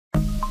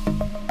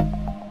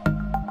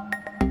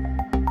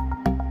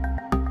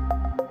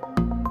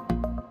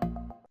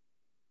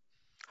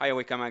Hi,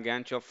 welcome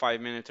again to a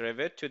 5-minute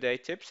Revit. Today,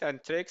 tips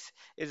and tricks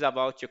is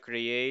about to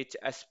create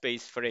a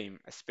space frame.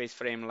 A space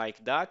frame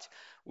like that.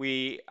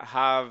 We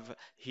have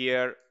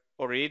here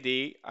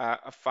already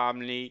a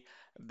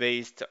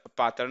family-based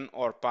pattern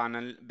or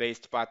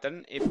panel-based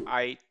pattern. If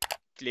I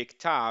click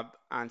tab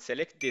and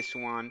select this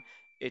one,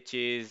 it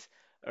is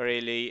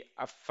really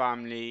a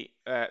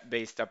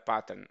family-based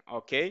pattern.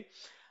 Okay,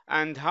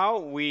 and how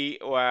we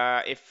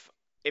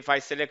if I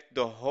select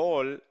the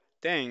whole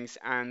things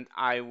and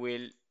I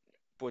will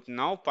put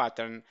now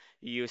pattern,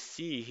 you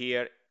see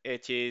here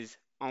it is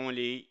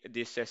only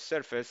this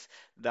surface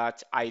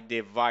that I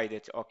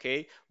divided.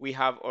 Okay, we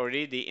have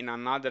already in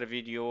another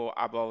video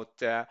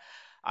about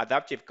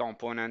adaptive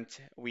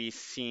component we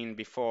seen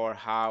before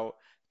how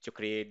to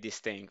create this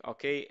thing.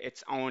 Okay,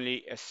 it's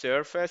only a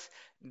surface,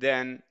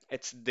 then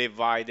it's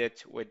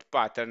divided with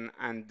pattern,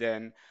 and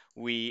then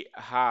we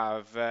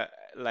have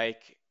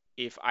like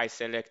if I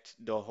select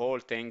the whole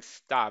thing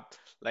tab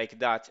like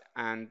that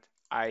and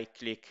I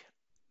click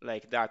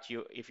like that,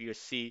 you if you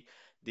see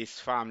this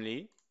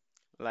family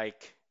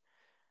like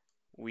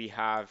we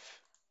have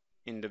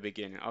in the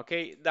beginning.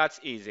 Okay, that's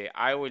easy.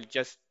 I will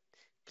just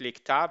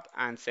click tab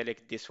and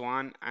select this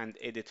one and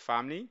edit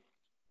family.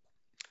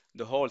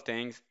 The whole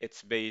thing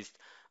it's based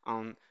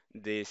on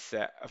this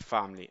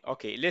family.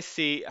 Okay, let's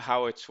see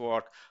how it's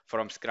work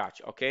from scratch.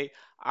 Okay,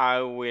 I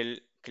will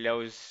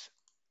close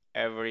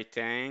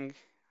everything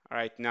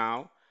right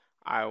now.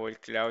 I will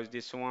close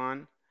this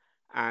one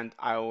and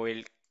I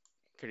will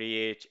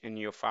create a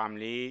new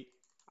family.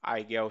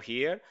 I go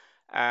here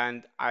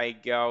and I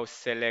go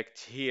select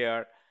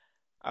here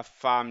a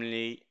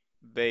family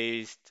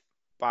based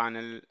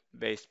panel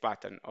based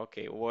pattern.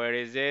 Okay, where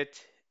is it?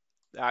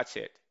 That's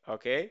it.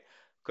 Okay,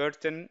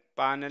 curtain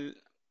panel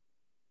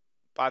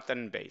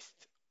pattern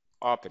based.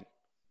 Open.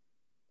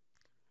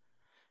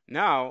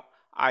 Now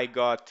I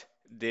got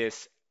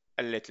this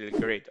a little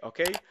grid.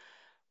 Okay,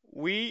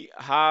 we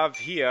have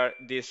here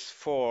this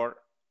four.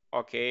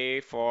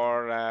 Okay,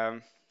 for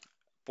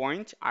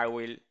point, I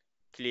will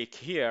click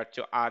here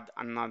to add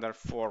another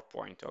 4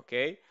 point.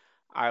 Okay,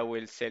 I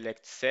will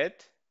select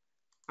set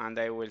and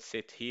I will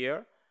set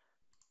here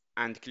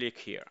and click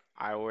here.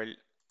 I will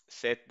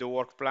set the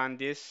work plan,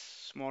 this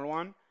small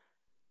one,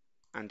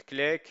 and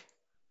click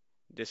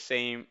the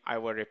same. I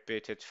will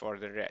repeat it for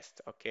the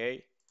rest.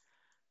 Okay,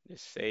 the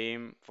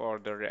same for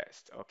the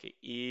rest. Okay,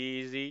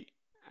 easy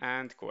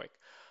and quick.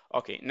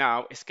 Okay,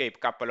 now escape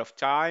couple of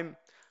time.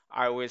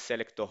 I will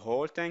select the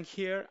whole thing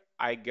here.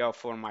 I go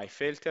for my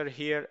filter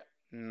here,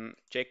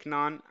 check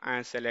none,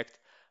 and select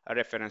a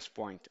reference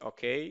point.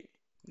 Okay,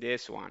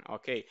 this one.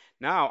 Okay,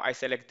 now I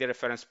select the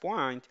reference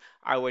point.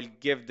 I will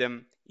give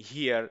them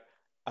here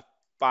a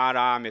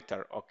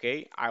parameter.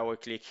 Okay, I will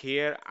click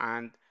here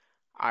and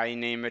I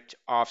name it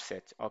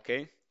offset.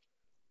 Okay,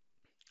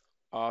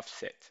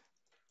 offset.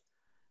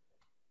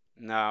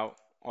 Now,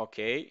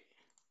 okay,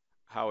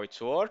 how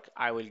it's work,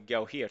 I will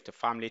go here to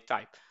family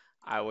type.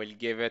 I will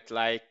give it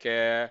like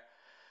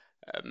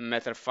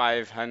meter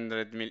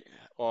 500 mil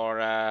or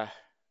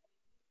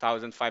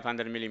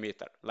 1500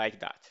 millimeter like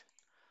that.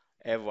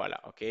 And voila.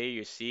 Okay,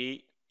 you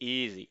see,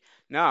 easy.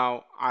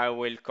 Now I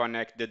will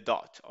connect the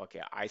dot.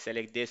 Okay, I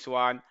select this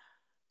one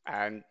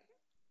and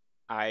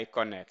I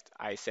connect.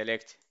 I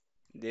select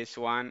this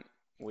one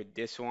with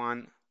this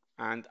one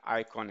and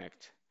I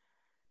connect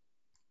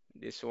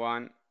this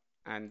one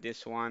and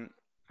this one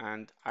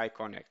and I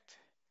connect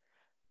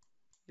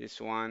this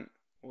one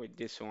with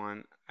this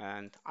one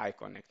and I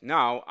connect.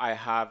 Now I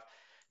have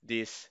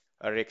this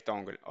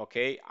rectangle.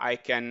 Okay, I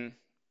can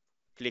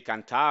click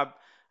on tab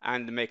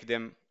and make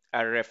them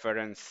a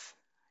reference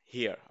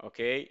here.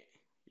 Okay,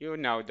 you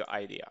know the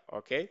idea.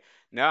 Okay,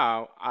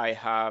 now I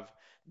have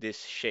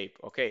this shape.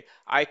 Okay,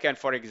 I can,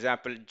 for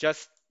example,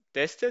 just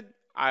test it.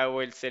 I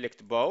will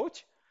select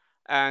both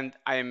and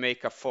I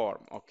make a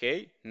form.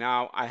 Okay,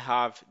 now I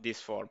have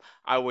this form.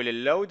 I will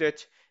load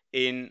it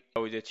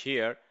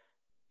here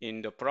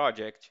in the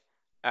project,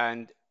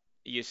 and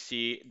you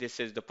see this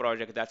is the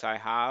project that I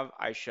have.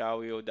 I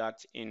show you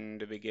that in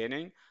the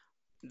beginning,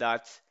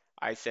 that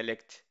I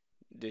select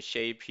the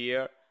shape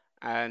here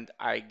and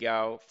I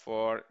go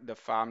for the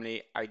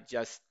family. I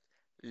just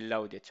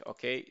load it.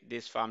 Okay,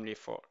 this family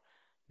 4.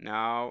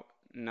 Now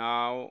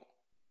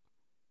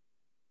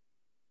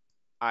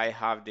I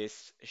have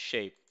this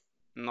shape,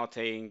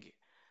 nothing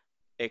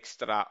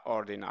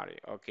extraordinary.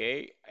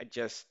 Okay,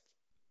 just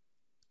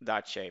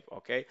that shape.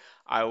 Okay,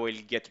 I will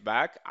get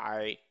back.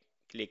 I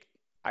click,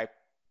 I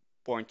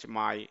point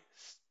my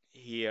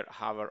here,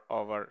 hover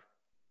over,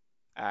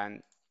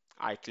 and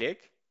I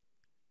click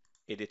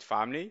edit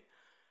family,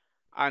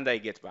 and I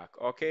get back.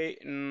 Okay,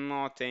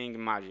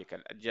 nothing magical,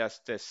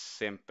 just a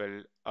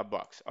simple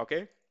box.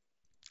 Okay,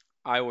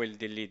 I will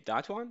delete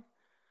that one.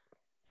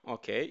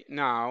 Okay,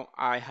 now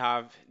I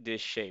have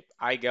this shape.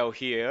 I go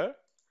here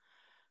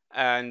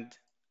and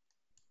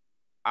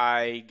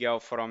I go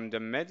from the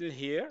middle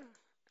here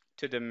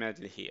to the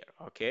middle here.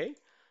 Okay,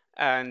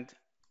 and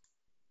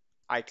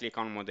I click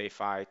on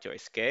modify to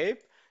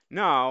escape.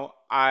 Now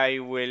I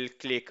will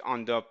click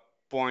on the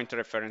point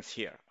reference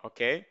here,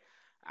 okay?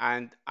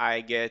 And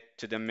I get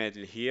to the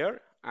middle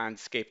here and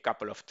escape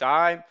couple of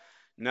times.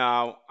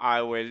 Now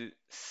I will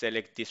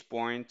select this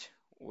point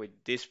with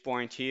this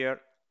point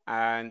here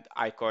and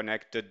I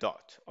connect the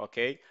dot,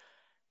 okay?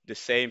 The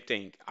same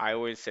thing, I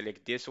will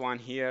select this one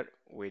here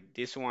with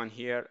this one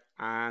here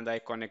and I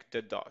connect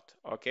the dot,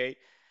 okay?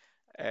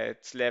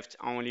 It's left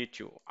only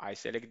two. I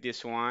select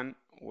this one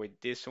with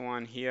this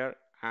one here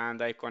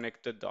and I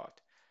connect the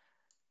dot.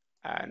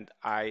 And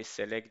I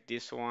select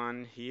this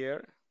one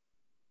here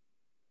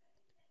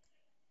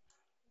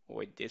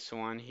with this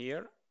one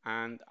here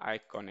and I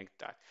connect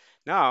that.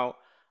 Now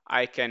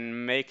I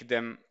can make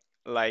them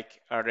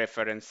like a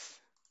reference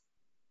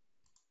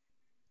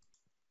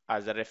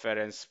as a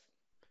reference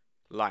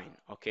line,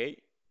 okay?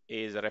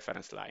 Is a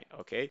reference line,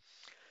 okay?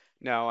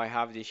 Now I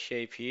have this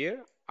shape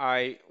here.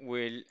 I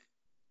will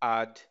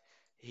add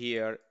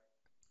here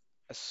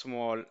a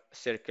small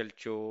circle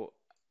to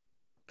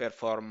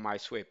perform my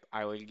sweep.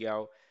 I will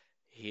go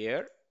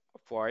here, a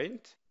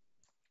point.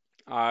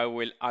 I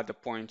will add a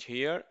point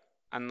here,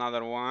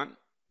 another one,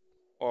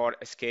 or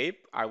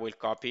escape. I will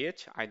copy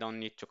it. I don't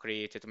need to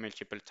create it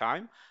multiple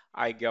time.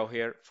 I go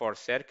here for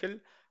circle.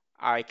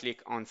 I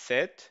click on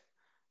set,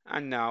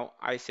 and now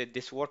I set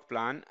this work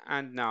plan,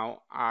 and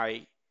now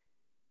I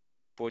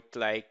put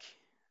like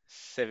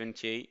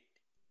 70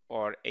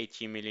 or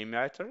 80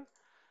 millimeter,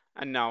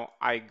 and now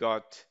I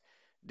got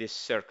this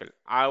circle.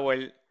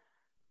 I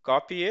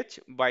copy it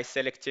by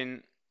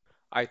selecting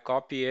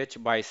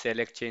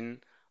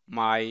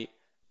my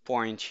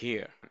point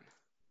here.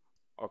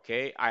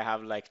 Okay, I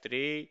have like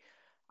three,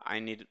 I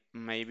need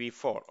maybe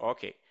four.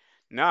 Okay,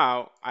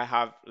 now I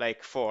have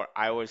like four.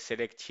 I will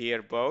select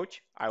here both.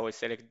 I will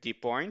select the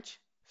point,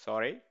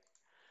 sorry,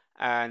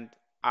 and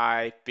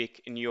I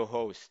pick new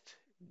host,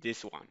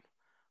 this one.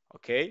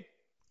 Okay,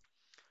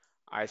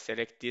 I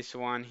select this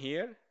one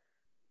here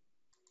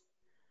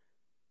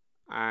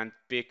and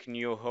pick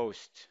new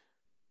host,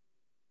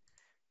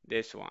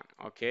 this one.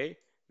 Okay,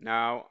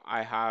 now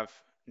I have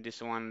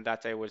this one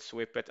that I will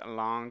sweep it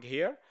along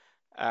here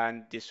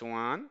and this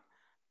one,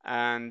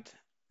 and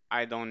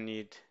I don't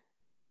need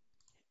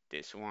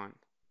this one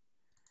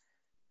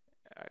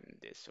and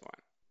this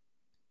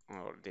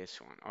one or this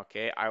one.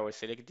 Okay, I will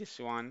select this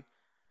one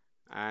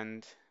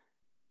and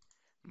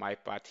my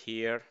path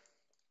here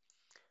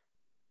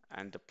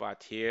and the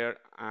path here,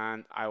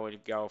 and I will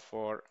go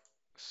for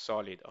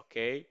solid.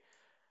 Okay,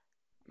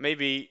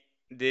 maybe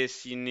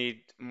this you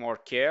need more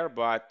care,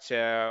 but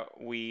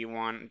we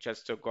want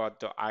just to got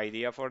the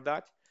idea for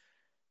that.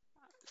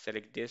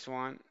 Select this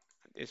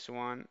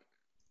one,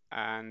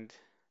 and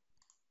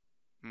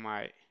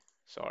my,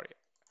 sorry,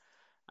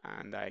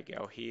 and I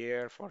go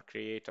here for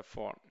create a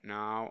form.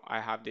 Now I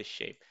have this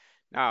shape.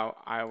 Now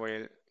I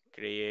will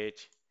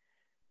create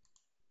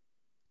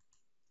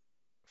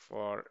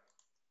for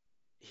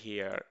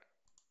here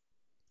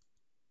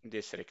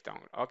this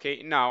rectangle.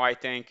 Okay, now I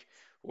think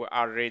we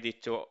are ready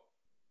to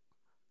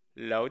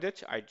load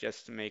it. I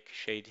just make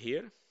shade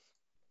here,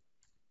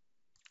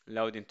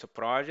 load into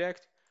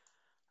project.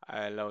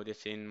 I load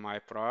it in my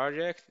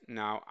project.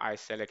 Now I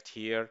select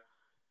here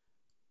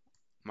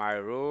my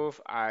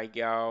roof. I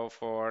go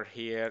for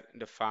here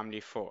the family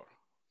 4.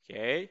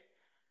 Okay,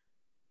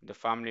 the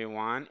family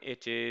 1,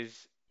 it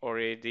is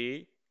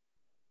already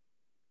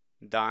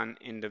done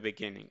in the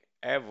beginning.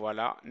 And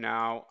voila,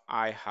 now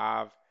I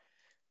have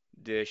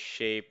the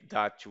shape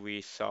that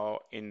we saw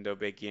in the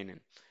beginning.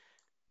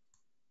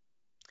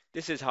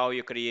 This is how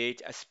you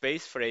create a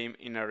space frame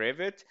in a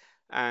Revit.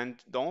 And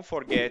don't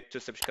forget to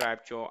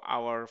subscribe to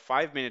our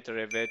 5-minute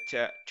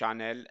Revit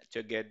channel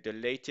to get the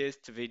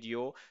latest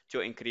video to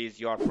increase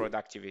your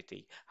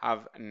productivity.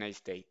 Have a nice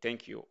day.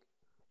 Thank you.